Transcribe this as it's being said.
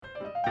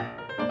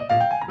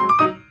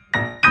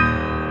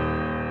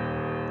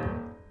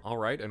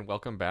right, and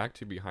welcome back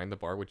to Behind the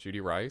Bar with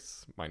Judy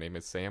Rice. My name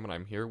is Sam, and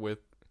I'm here with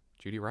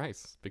Judy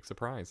Rice. Big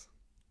surprise.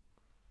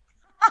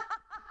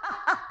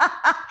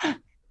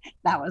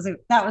 That was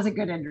a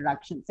good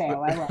introduction,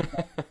 Sam. I love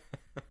it.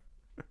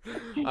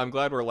 I'm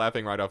glad we're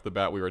laughing right off the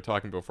bat. We were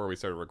talking before we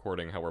started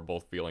recording how we're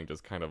both feeling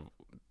just kind of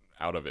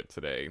out of it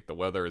today. The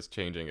weather is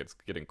changing, it's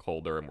getting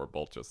colder, and we're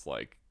both just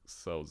like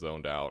so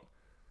zoned out.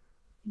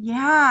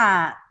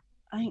 Yeah,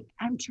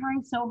 I'm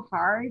trying so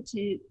hard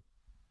to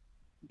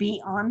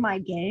be on my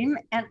game,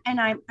 and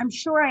I'm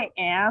sure I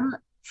am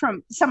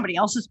from somebody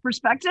else's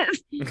perspective,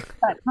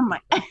 but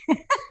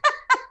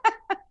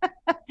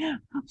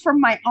from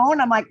my own,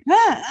 I'm like,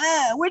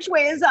 which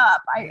way is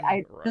up?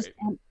 I just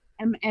Right.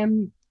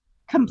 am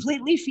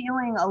completely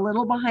feeling a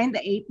little behind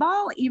the eight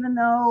ball, even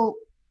though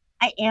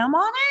I am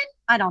on it.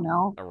 I don't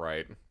know. All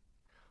right.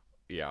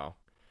 Yeah.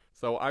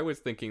 So I was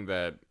thinking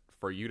that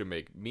for you to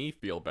make me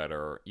feel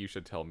better, you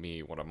should tell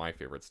me one of my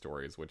favorite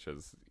stories, which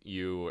is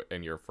you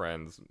and your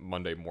friends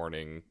Monday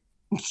morning,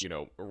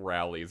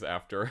 rallies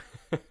after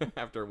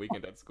after a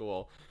weekend at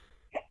school.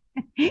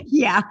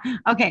 Yeah.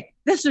 Okay.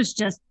 This was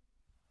just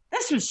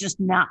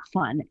not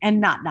fun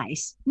and not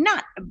nice.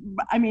 Not,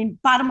 I mean,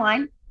 bottom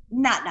line,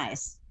 not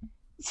nice.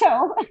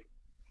 So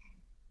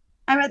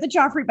I'm at the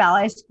Joffrey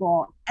Ballet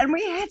School and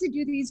we had to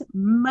do these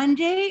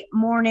Monday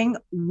morning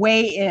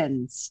weigh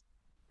ins,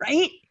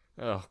 right?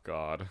 Oh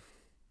God.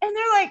 And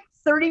there are like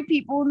 30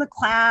 people in the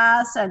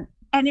class. And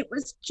it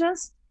was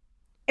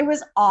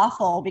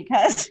awful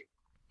because,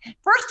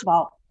 first of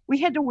all, we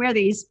had to wear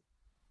these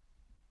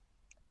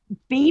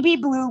baby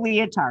blue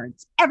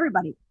leotards.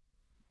 Everybody,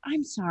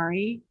 I'm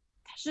sorry.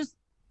 That's just,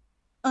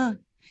 uh,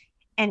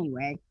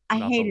 anyway, I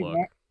Not the hated look.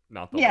 it.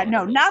 Not the Yeah, look.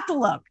 no, not the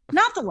look,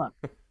 not the look,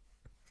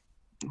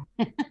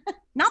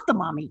 not the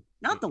mommy,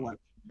 not the Mm-mm. look.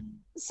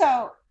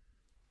 So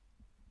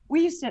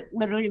we used to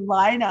literally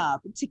line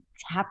up to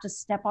have to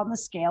step on the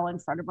scale in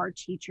front of our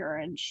teacher,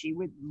 and she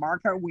would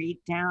mark our weight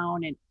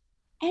down,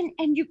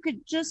 and you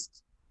could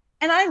just.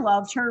 And I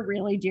loved her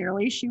really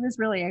dearly. She was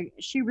really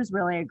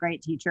a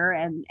great teacher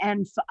and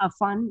a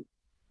fun,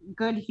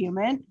 good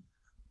human.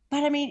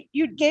 But I mean,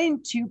 you'd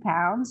gain 2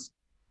 pounds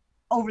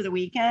over the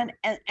weekend,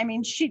 and I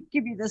mean, she'd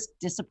give you this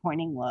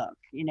disappointing look.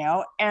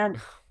 And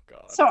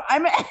God. so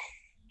I'm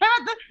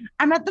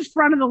at the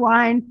front of the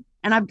line,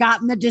 and I've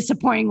gotten the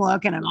disappointing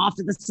look, and I'm off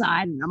to the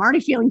side, and I'm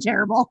already feeling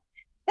terrible.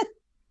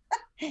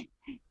 And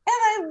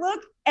I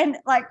look, and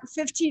like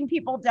 15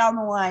 people down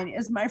the line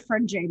is my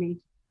friend Jamie,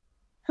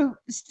 who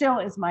still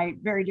is my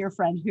very dear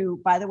friend. Who,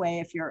 by the way,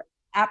 if you're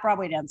at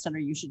Broadway Dance Center,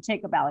 you should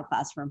take a ballet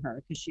class from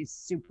her because she's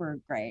super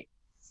great.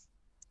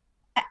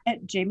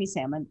 Jamie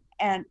Salmon,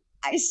 and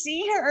I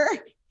see her,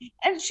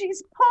 and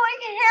she's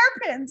pulling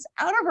hairpins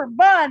out of her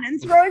bun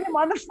and throwing them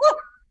on the floor.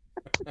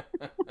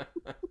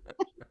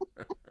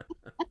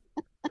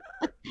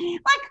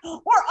 Like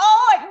we're all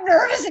like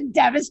nervous and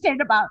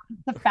devastated about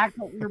the fact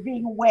that we're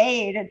being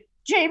weighed, and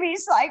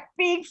Jamie's like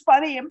being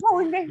funny and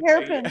pulling the Right.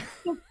 hairpins.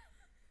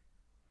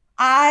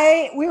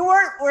 We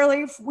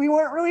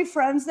weren't really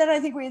friends then. I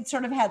think we had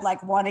sort of had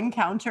like one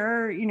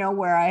encounter,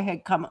 where I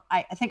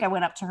think I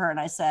went up to her and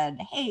I said,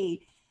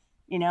 "Hey,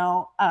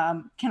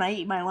 can I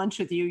eat my lunch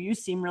with you? You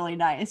seem really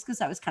nice,"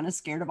 because I was kind of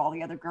scared of all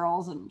the other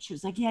girls. And she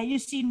was like, "Yeah, you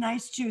seem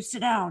nice too. Sit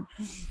down."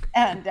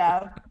 And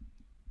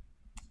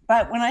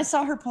but when I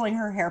saw her pulling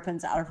her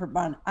hairpins out of her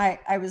bun, I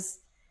just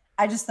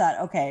thought,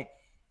 okay.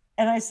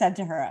 And I said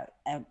to her,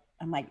 I'm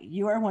like,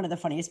 "You are one of the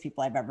funniest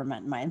people I've ever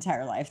met in my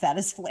entire life. That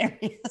is And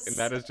hilarious."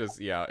 that is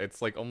just, yeah,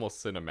 it's like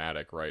almost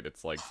cinematic, right?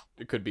 It's like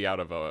it could be out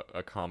of a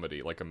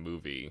comedy, like a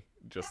movie.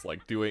 Just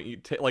like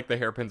like the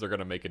hairpins are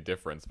gonna make a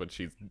difference, but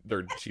she's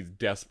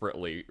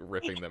desperately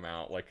ripping them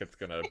out like it's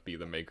gonna be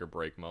the make or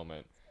break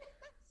moment.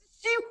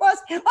 She was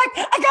like,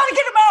 "I gotta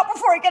get him out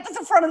before he gets to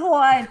the front of the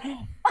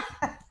line."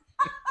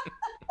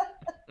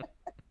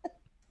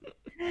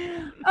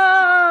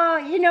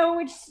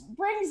 Which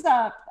brings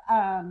up,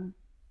 uh,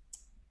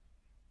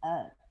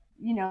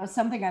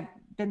 something I've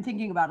been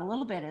thinking about a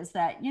little bit is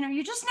that,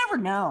 you just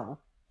never know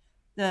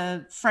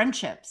the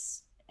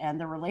friendships and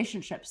the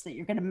relationships that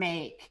you're going to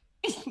make,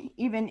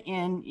 even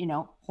in,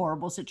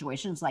 horrible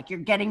situations like you're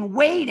getting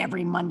weighed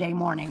every Monday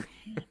morning.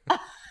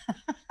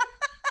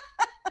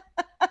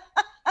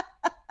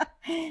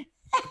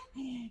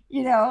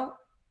 you know,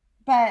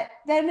 but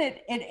then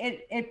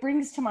it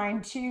brings to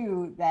mind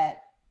too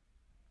that,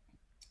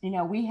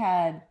 we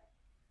had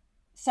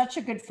such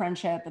a good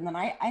friendship. And then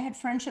I had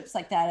friendships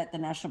like that at the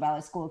National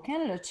Ballet School of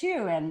Canada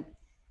too. And,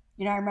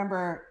 I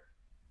remember,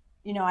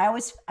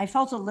 I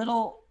felt a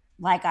little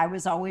like I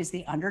was always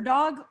the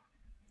underdog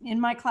in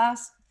my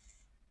class.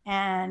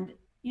 And,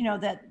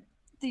 that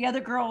the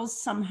other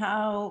girls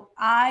somehow,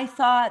 I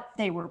thought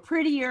they were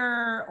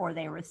prettier or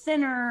they were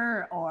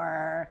thinner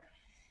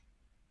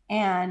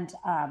and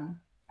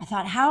I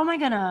thought, how am I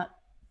going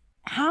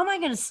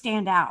to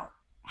stand out?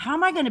 How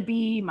am I going to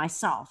be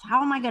myself?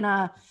 How am I going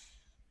to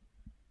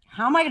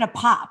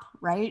pop,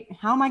 right?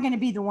 How am I going to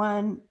be the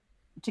one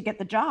to get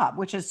the job,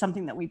 which is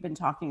something that we've been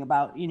talking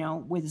about,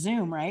 with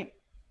Zoom, right?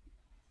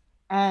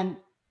 And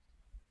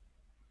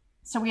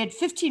So we had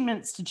 15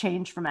 minutes to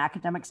change from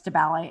academics to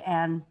ballet.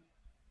 And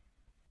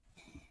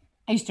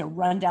I used to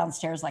run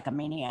downstairs like a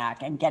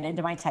maniac and get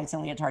into my tights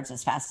and leotards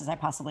as fast as I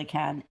possibly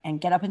can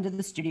and get up into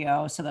the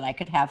studio so that I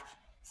could have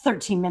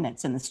 13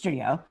 minutes in the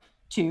studio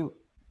to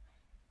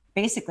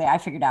basically, I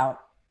figured out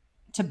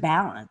to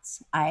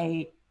balance.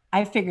 I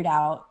figured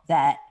out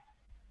that,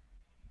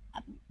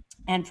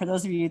 and for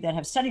those of you that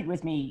have studied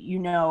with me, you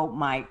know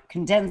my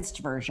condensed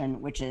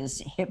version, which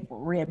is hip,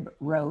 rib,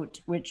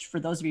 rote, which for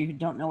those of you who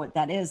don't know what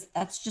that is,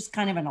 that's just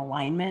kind of an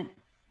alignment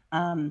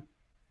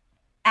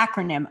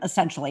acronym,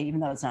 essentially, even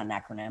though it's not an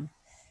acronym.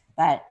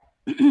 But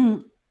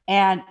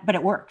but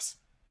it works.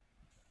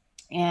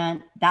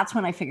 And that's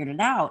when I figured it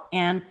out.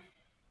 And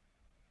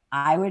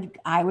I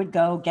would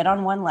go get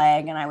on one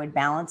leg and I would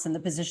balance in the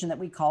position that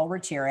we call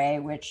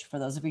retire, which for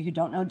those of you who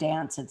don't know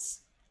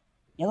dance,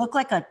 you look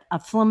like a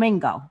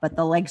flamingo, but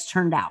the legs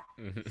turned out.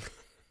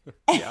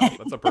 Yeah,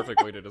 that's a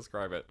perfect way to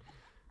describe it.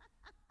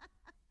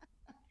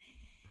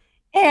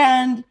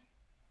 And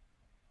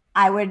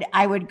I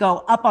would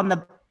go up on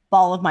the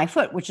ball of my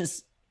foot,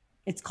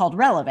 it's called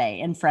releve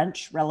in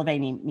French.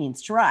 Releve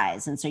means to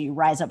rise. And so you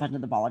rise up onto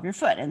the ball of your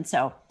foot. And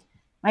so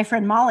my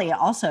friend Molly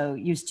also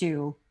used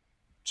to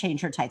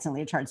change her tights and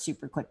leotards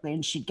super quickly.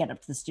 And she'd get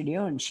up to the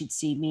studio and she'd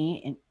see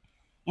me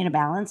in a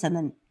balance.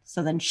 And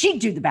then she'd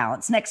do the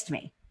balance next to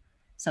me.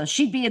 So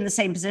she'd be in the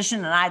same position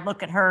and I'd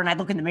look at her and I'd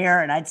look in the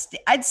mirror and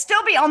I'd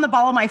still be on the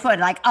ball of my foot,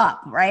 like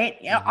up, right?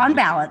 You know, on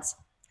balance.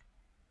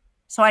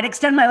 So I'd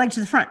extend my leg to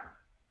the front.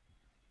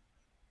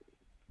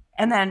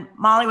 And then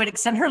Molly would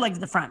extend her leg to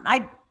the front.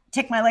 I'd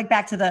take my leg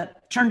back to the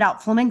turned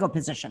out flamingo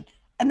position.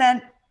 And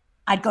then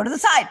I'd go to the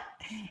side.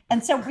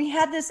 And so we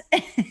had this,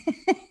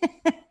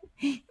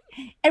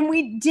 and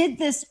we did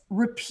this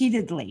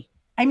repeatedly.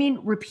 I mean,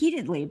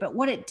 repeatedly. But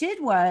what it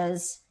did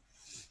was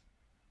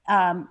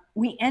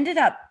we ended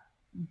up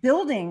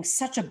building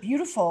such a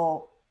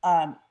beautiful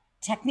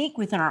technique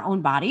within our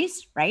own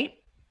bodies, right?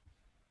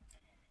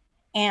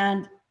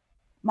 And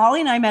Molly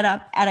and I met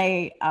up at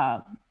a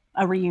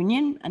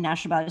reunion, a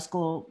National Ballet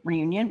School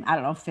reunion. I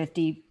don't know,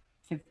 50th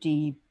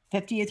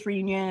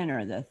reunion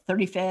or the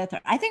 35th.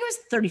 I think it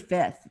was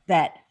 35th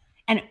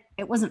and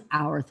it wasn't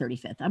our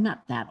 35th. I'm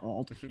not that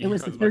old. It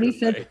was the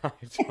 35th.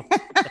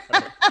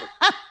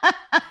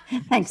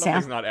 Thanks, Sam.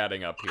 Something's not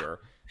adding up here.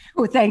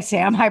 Oh, thanks,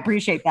 Sam. I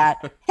appreciate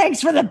that.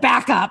 Thanks for the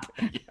backup.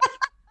 It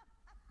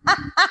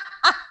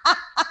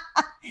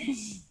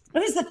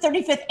was the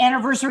 35th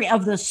anniversary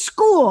of the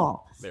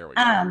school. There we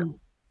go.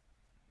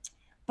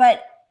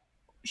 But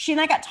she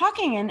and I got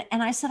talking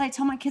and I said, I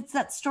tell my kids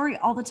that story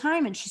all the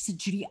time. And she said,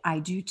 Judy, I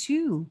do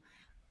too.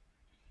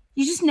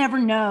 You just never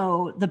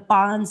know the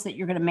bonds that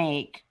you're going to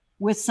make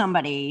with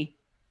somebody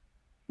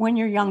when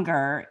you're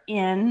younger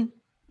when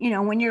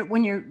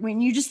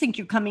you just think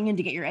you're coming in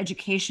to get your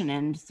education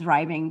and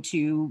thriving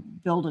to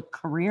build a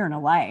career and a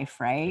life,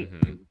 right?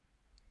 Mm-hmm.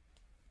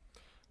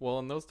 Well,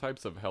 and those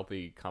types of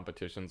healthy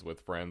competitions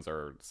with friends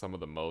are some of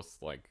the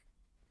most like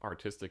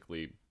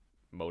artistically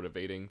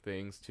motivating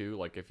things too.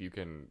 Like if you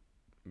can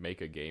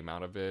make a game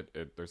out of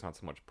it, there's not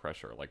so much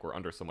pressure. Like we're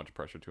under so much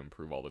pressure to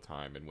improve all the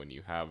time. And when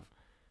you have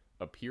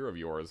a peer of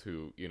yours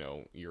who,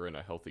 you're in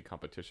a healthy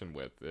competition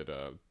with, it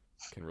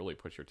can really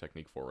push your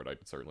technique forward. I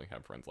certainly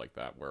have friends like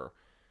that where,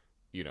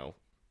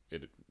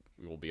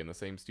 we will be in the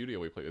same studio,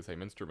 we play the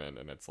same instrument,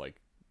 and it's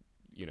like,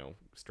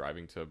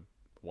 striving to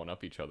one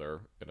up each other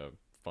in a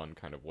fun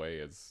kind of way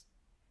is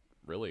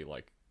really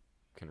like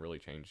can really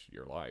change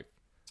your life.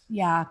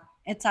 Yeah,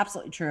 it's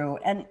absolutely true.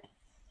 And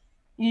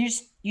you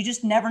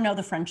just never know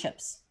the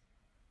friendships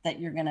that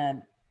you're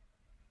gonna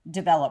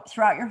develop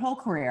throughout your whole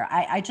career.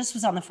 I just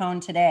was on the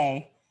phone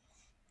today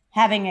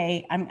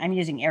having I'm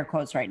using air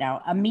quotes right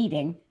now, a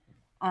meeting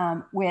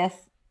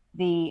with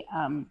the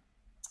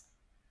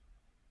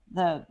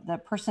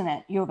person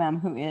at U of M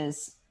who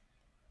is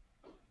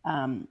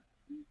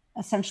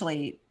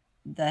essentially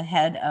the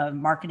head of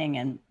marketing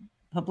and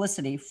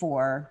publicity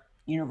for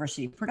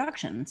University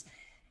Productions.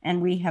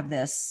 And we have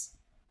this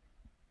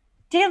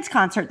dance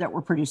concert that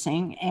we're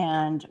producing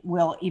and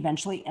will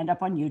eventually end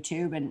up on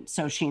YouTube. And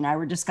so she and I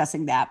were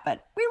discussing that,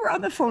 but we were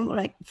on the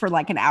phone for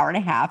like an hour and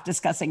a half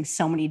discussing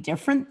so many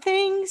different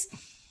things.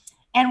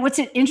 And what's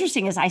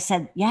interesting is I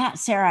said, yeah,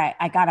 Sarah,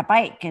 I got a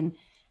bike. And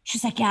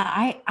she's like,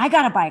 yeah, I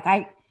got a bike.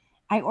 I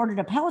ordered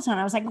a Peloton.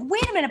 I was like,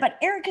 wait a minute, but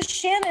Erica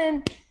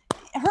Shannon,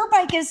 her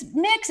bike is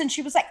Mix. And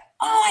she was like,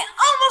 oh, I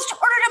almost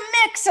ordered a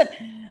Mix.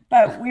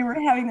 But we were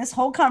having this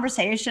whole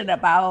conversation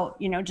about,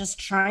 just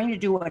trying to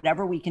do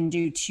whatever we can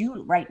do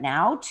right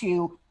now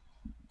to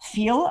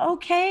feel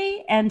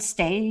okay and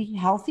stay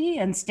healthy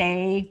and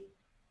stay,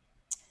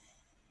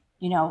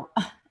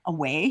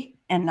 away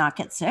and not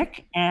get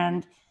sick.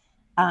 And,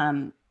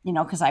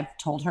 because I've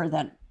told her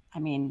that,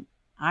 I'm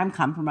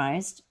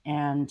compromised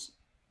and,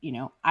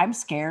 I'm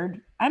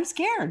scared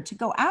to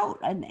go out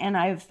and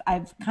I've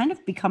kind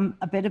of become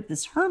a bit of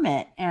this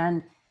hermit.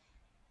 And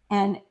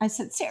I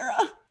said, Sarah,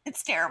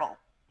 it's terrible.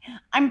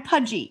 I'm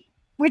pudgy,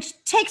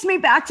 which takes me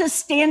back to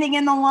standing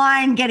in the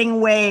line, getting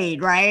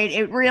weighed, right?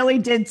 It really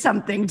did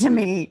something to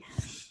me.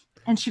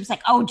 And she was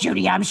like, "Oh,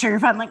 Judy, I'm sure you're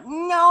fine." I'm like,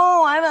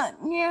 "No,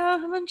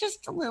 I'm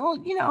just a little,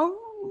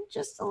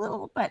 just a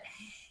little."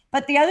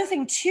 But the other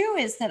thing too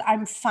is that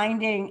I'm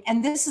finding,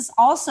 and this is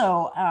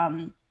also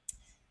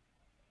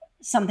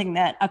something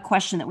that a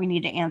question that we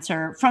need to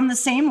answer from the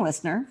same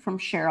listener, from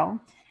Cheryl.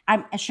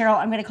 Cheryl.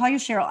 I'm going to call you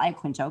Cheryl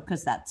Iaquinto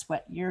because that's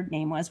what your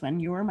name was when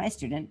you were my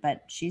student.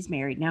 But she's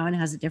married now and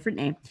has a different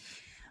name.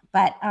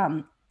 But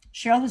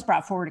Cheryl has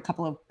brought forward a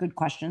couple of good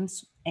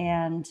questions,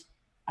 and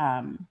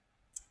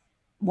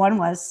one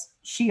was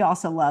she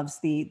also loves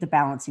the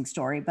balancing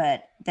story.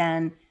 But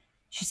then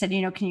she said,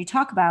 can you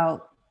talk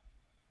about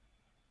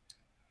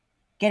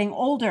getting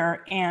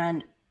older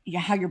and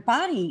how your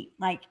body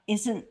like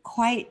isn't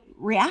quite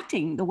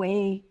reacting the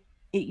way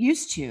it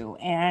used to?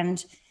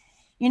 And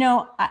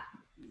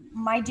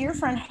my dear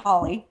friend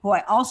Holly, who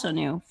I also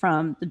knew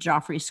from the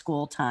Joffrey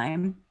School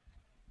time,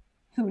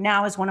 who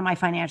now is one of my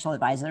financial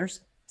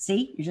advisors.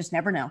 See, you just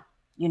never know.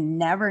 You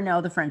never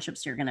know the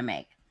friendships you're going to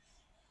make.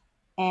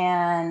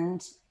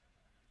 And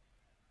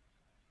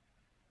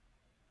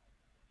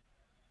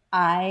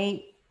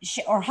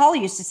Holly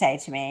used to say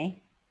to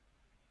me,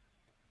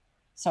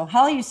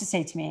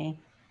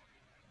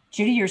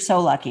 Judy, you're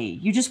so lucky.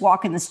 You just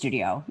walk in the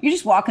studio. You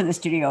just walk in the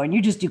studio and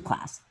you just do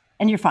class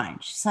and you're fine.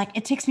 She's like,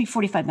 it takes me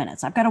 45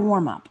 minutes. I've got to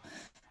warm up.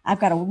 I've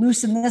got to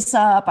loosen this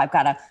up. I've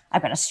got to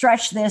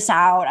stretch this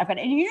out.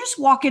 And you just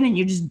walk in and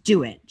you just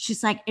do it.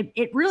 She's like,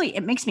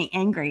 it makes me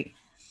angry.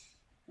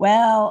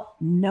 Well,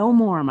 no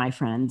more, my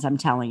friends. I'm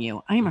telling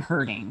you, I'm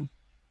hurting.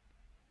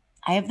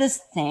 I have this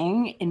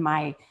thing in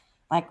my,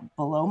 like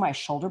below my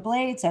shoulder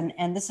blades.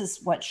 And this is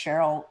what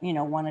Cheryl,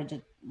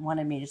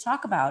 wanted me to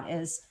talk about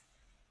is,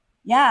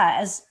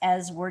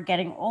 as we're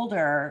getting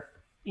older,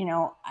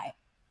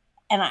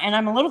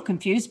 I'm a little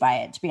confused by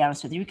it, to be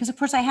honest with you, because of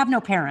course I have no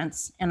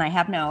parents and I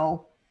have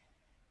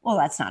well,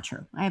 that's not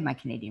true. I have my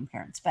Canadian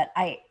parents, but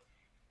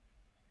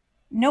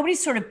nobody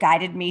sort of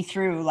guided me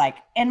through like,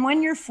 and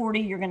when you're 40,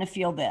 you're going to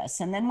feel this.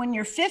 And then when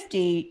you're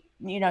 50,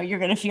 you're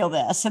going to feel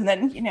this. And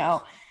then,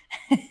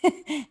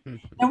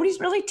 nobody's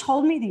really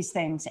told me these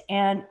things.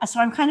 And so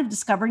I'm kind of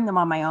discovering them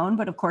on my own,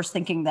 but of course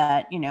thinking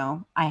that,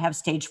 I have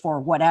stage 4,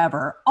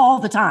 whatever, all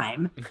the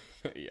time.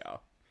 Yeah.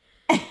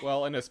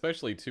 Well, and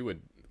especially too with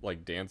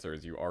like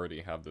dancers, you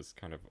already have this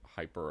kind of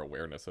hyper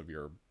awareness of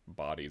your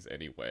bodies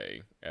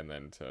anyway, and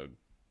then to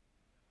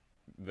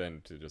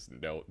just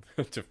know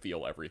to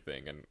feel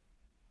everything, and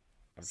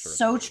I'm sure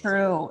So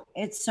true.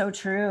 It's so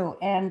true.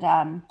 And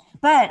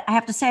but I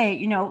have to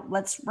say,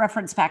 let's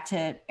reference back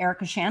to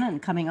Erica Shannon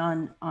coming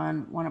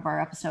on one of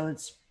our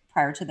episodes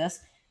prior to this.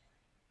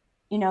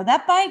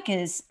 That bike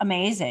is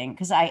amazing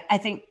because I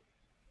think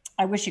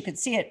I wish you could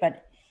see it,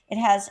 but it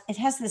has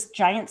this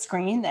giant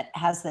screen that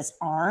has this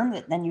arm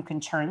that then you can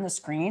turn the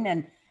screen,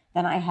 and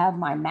then I have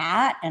my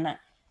mat and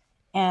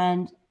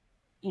I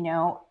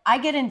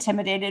get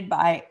intimidated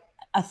by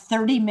a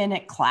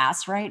 30-minute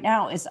class right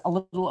now is a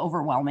little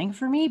overwhelming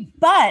for me,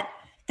 but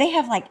they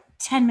have like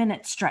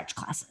 10-minute stretch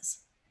classes.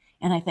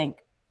 And I think,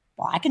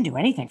 well, I can do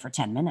anything for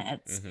 10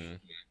 minutes. Mm-hmm.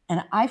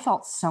 And I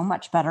felt so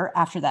much better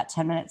after that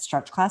 10-minute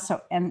stretch class.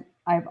 So, and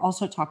I've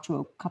also talked to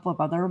a couple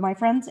of other of my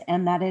friends,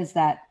 and that is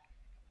that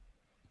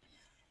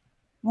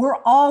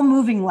we're all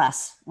moving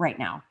less right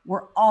now.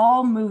 We're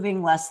all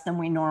moving less than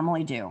we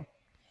normally do.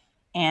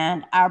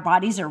 And our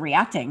bodies are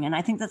reacting. And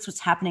I think that's what's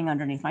happening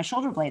underneath my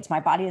shoulder blades.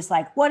 My body is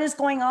like, what is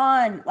going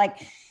on?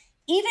 Like,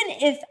 even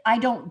if I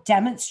don't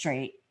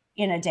demonstrate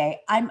in a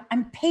day, I'm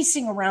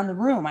pacing around the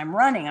room. I'm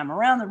running. I'm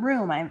around the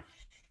room.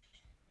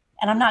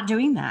 and I'm not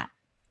doing that.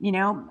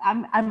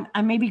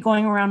 I'm maybe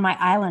going around my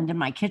island in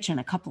my kitchen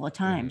a couple of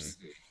times.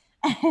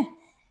 Mm-hmm.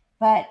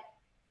 But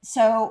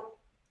so,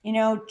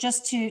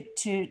 just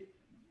to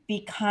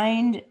be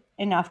kind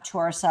enough to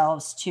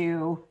ourselves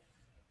to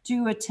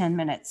do a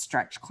 10-minute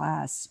stretch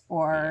class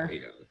or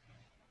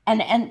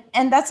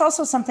and that's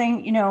also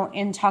something,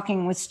 in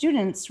talking with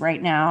students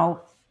right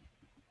now,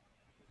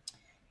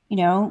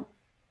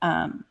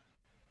 I'm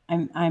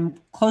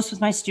close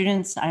with my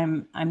students.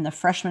 I'm the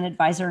freshman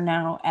advisor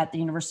now at the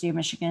University of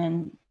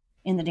Michigan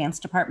in the dance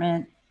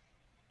department.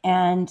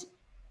 And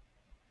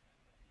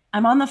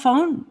I'm on the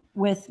phone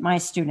with my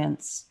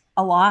students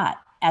a lot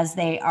as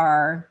they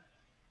are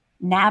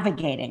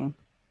navigating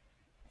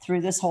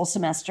through this whole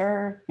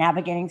semester,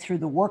 navigating through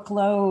the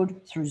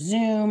workload, through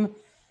Zoom,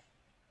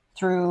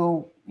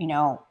 through,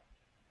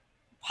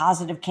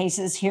 positive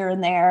cases here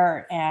and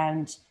there.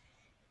 And,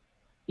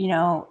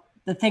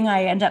 the thing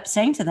I end up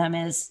saying to them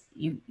is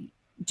you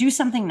do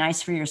something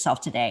nice for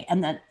yourself today.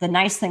 And the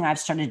nice thing I've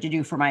started to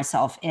do for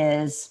myself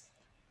is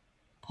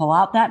pull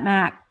out that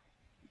mat,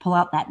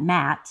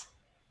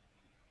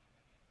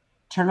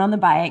 turn on the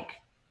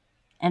bike,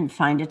 and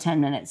find a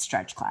 10-minute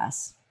stretch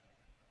class.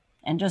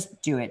 And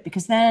just do it,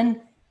 because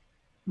then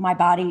my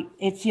body,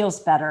 it feels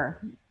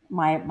better.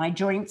 My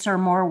joints are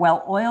more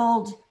well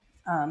oiled.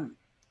 And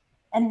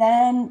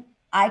then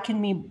I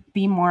can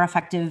be more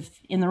effective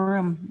in the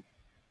room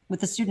with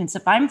the students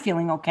if I'm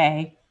feeling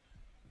okay.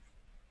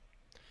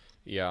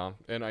 Yeah.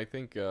 And I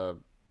think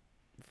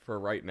for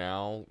right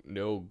now,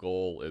 no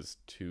goal is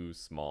too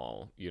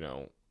small.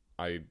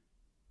 I,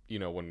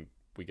 when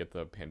we get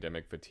the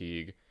pandemic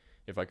fatigue,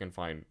 if I can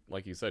find,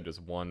 like you said,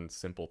 just one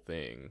simple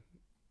thing,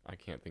 I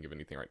can't think of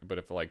anything right. But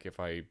if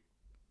I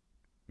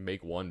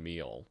make one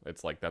meal,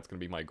 it's like that's gonna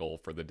be my goal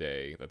for the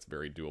day. That's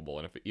very doable.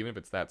 And even if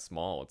it's that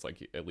small, it's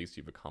like at least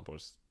you've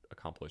accomplished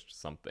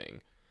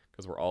something.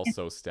 Because we're all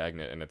so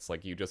stagnant, and it's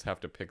like you just have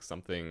to pick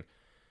something,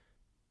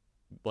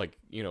 like,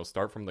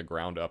 start from the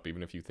ground up.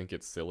 Even if you think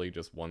it's silly,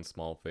 just one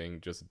small thing,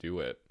 just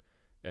do it,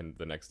 and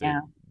the next day Yeah.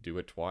 do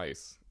it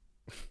twice.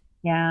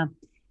 Yeah.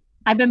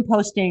 I've been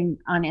posting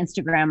on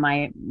Instagram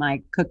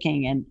my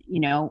cooking, and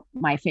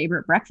my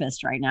favorite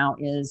breakfast right now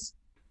is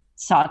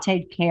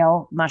sauteed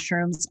kale,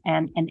 mushrooms,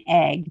 and an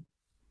egg.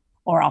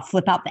 Or I'll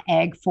flip out the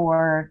egg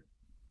for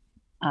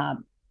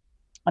um,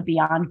 a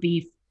Beyond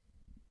Beef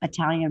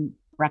Italian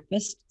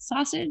breakfast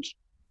sausage.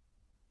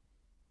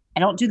 I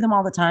don't do them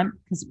all the time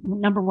because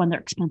number one, they're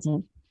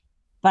expensive,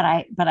 but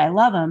I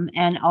love them,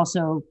 and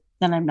also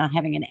then I'm not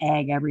having an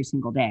egg every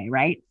single day,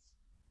 right?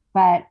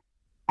 But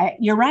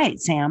you're right,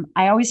 Sam.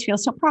 I always feel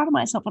so proud of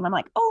myself when I'm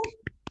like, oh,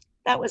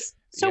 that was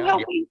so Yeah,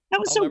 healthy. That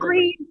was I'll so never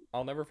green.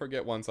 I'll never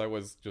forget once I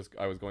was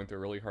going through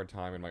a really hard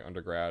time in my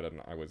undergrad, and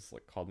I was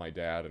like called my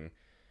dad, and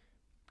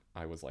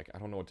I was like, I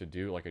don't know what to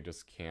do. Like, I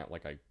just can't,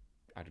 like, I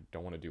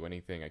don't want to do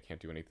anything. I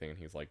can't do anything. And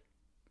he's like,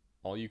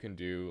 all you can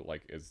do,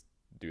 like, is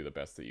do the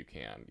best that you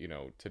can.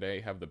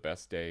 Today, have the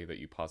best day that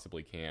you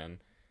possibly can.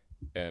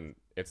 And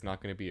it's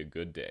not going to be a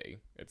good day.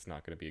 It's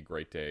not going to be a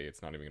great day.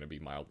 It's not even going to be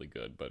mildly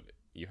good, but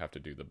you have to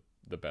do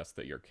the best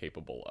that you're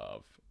capable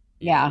of.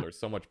 Yeah. There's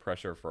so much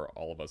pressure for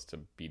all of us to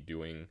be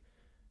doing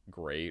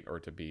great, or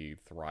to be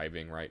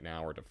thriving right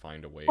now, or to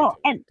find a way to Well,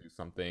 and do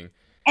something.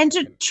 and to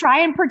And try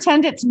and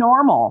pretend it's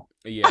normal,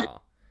 yeah,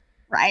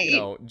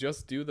 right?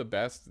 just do the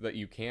best that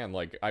you can.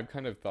 Like, I've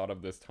kind of thought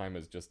of this time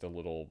as just a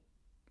little,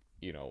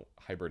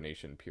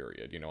 hibernation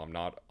period. I'm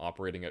not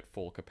operating at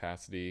full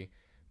capacity,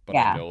 but I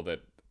Yeah. know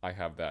that I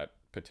have that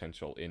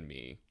potential in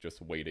me,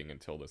 just waiting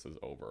until this is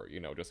over.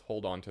 Just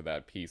hold on to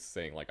that piece,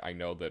 saying, like, I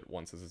know that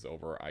once this is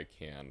over, I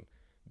can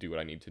do what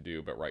I need to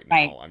do, but right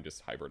Right. now I'm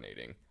just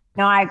hibernating.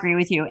 No, I agree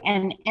with you.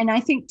 And I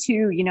think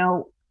too,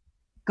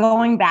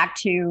 going back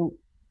to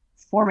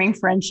forming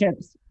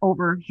friendships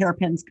over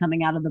hairpins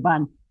coming out of the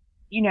bun,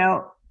 you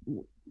know,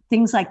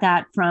 things like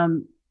that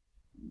from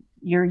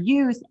your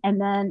youth.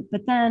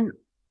 But then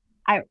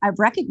I've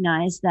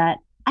recognized that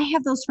I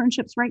have those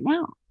friendships right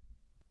now.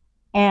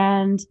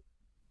 And,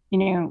 you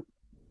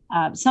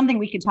know, something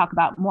we could talk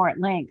about more at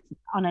length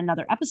on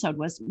another episode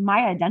was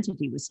my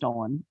identity was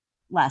stolen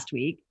last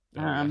week.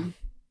 Oh yeah.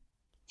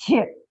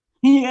 Yeah,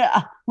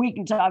 yeah, we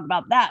can talk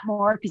about that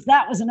more because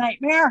that was a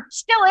nightmare.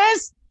 Still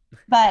is.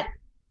 But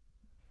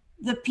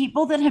the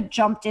people that have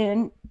jumped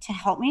in to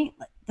help me,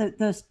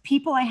 those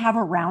people I have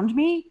around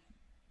me,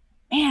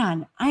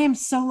 man, I am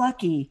so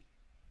lucky.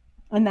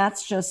 And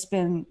that's just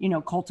been,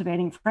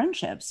 cultivating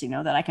friendships,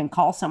 that I can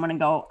call someone and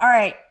go, all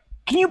right,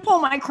 can you pull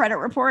my credit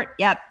report?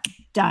 Yep,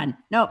 done.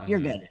 Nope, you're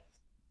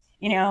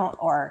Mm-hmm. good.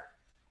 Or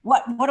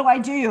what do I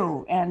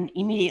do? And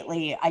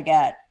immediately I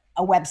get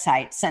a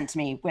website sent to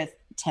me with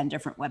 10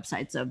 different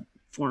websites of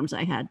forms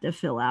I had to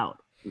fill out.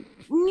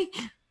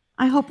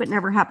 I hope it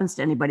never happens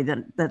to anybody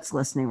that's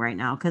listening right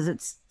now because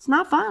it's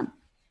not fun.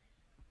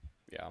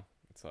 Yeah,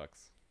 it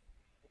sucks.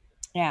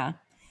 Yeah.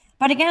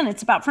 But again,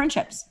 it's about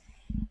friendships.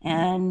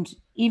 And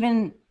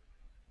even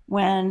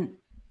when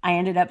I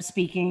ended up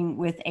speaking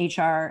with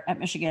HR at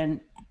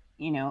Michigan,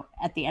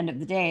 at the end of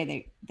the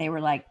day, they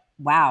were like,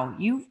 wow,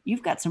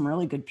 you've got some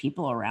really good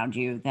people around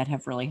you that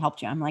have really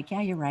helped you. I'm like,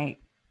 yeah, you're right.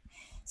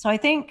 So I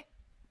think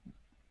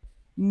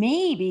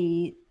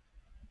maybe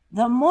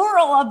the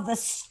moral of the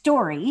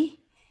story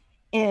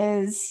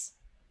is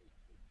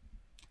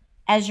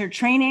as you're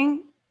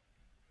training,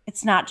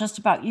 it's not just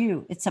about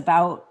you, it's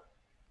about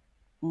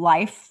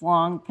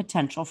lifelong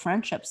potential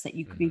friendships that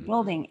you could be Mm-hmm.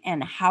 building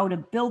and how to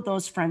build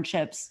those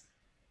friendships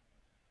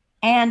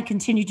and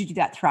continue to do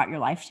that throughout your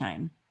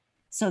lifetime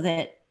so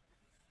that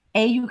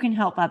A, you can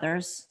help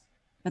others,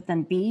 but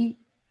then B,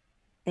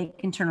 they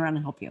can turn around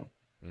and help you.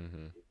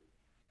 Mm-hmm.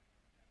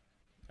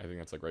 I think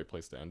that's a great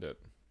place to end it.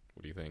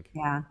 What do you think?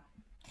 Yeah.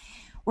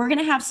 We're going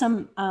to have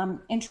some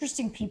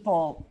interesting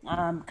people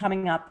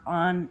coming up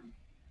on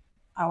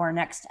our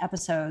next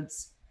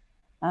episodes.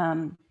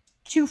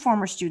 Two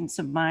former students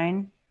of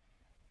mine,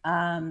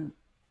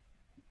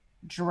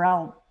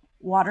 Jarrell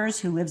Waters,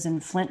 who lives in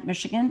Flint,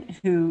 Michigan,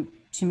 who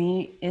to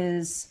me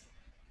is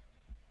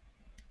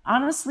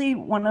honestly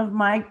one of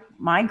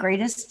my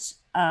greatest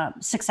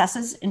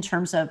successes in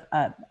terms of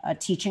a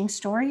teaching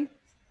story.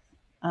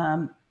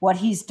 What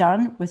he's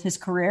done with his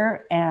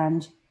career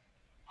and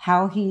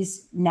how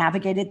he's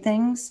navigated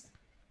things.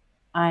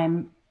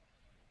 I'm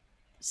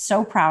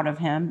so proud of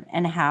him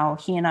and how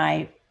he and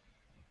I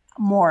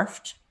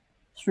morphed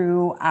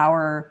through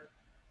our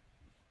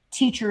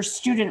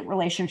teacher-student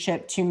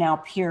relationship to now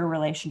peer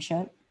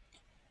relationship.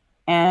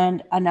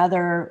 And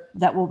another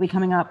that will be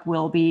coming up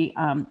will be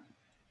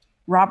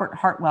Robert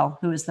Hartwell,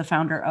 who is the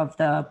founder of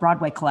the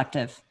Broadway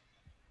Collective.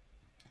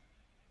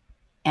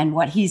 And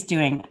what he's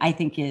doing, I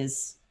think,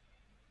 is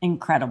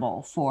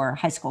incredible for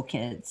high school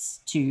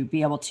kids to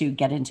be able to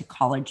get into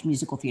college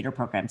musical theater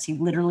programs. He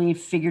literally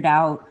figured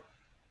out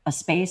a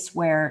space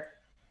where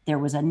there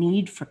was a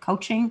need for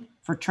coaching,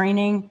 for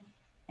training,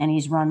 and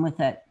he's run with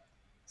it.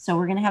 So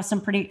we're going to have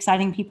some pretty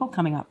exciting people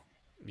coming up.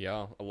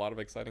 Yeah, a lot of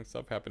exciting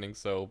stuff happening.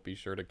 So be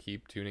sure to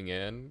keep tuning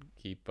in,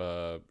 keep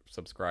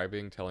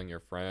subscribing, telling your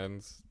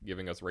friends,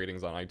 giving us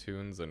ratings on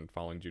iTunes, and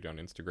following Judy on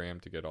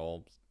Instagram to get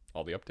all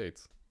the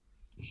updates.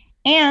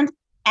 And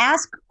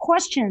ask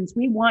questions.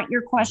 We want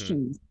your Mm-hmm.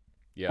 questions.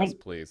 Yes, Like,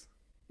 please.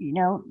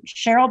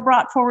 Cheryl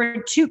brought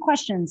forward 2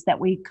 questions that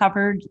we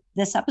covered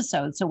this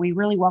episode. So we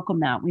really welcome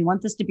that. We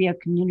want this to be a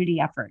community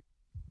effort.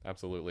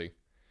 Absolutely.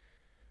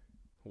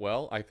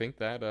 Well, I think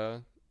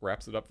that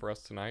wraps it up for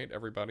us tonight,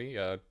 everybody.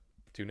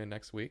 Tune in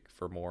next week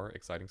for more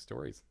exciting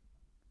stories.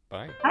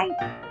 Bye.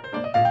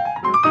 Bye.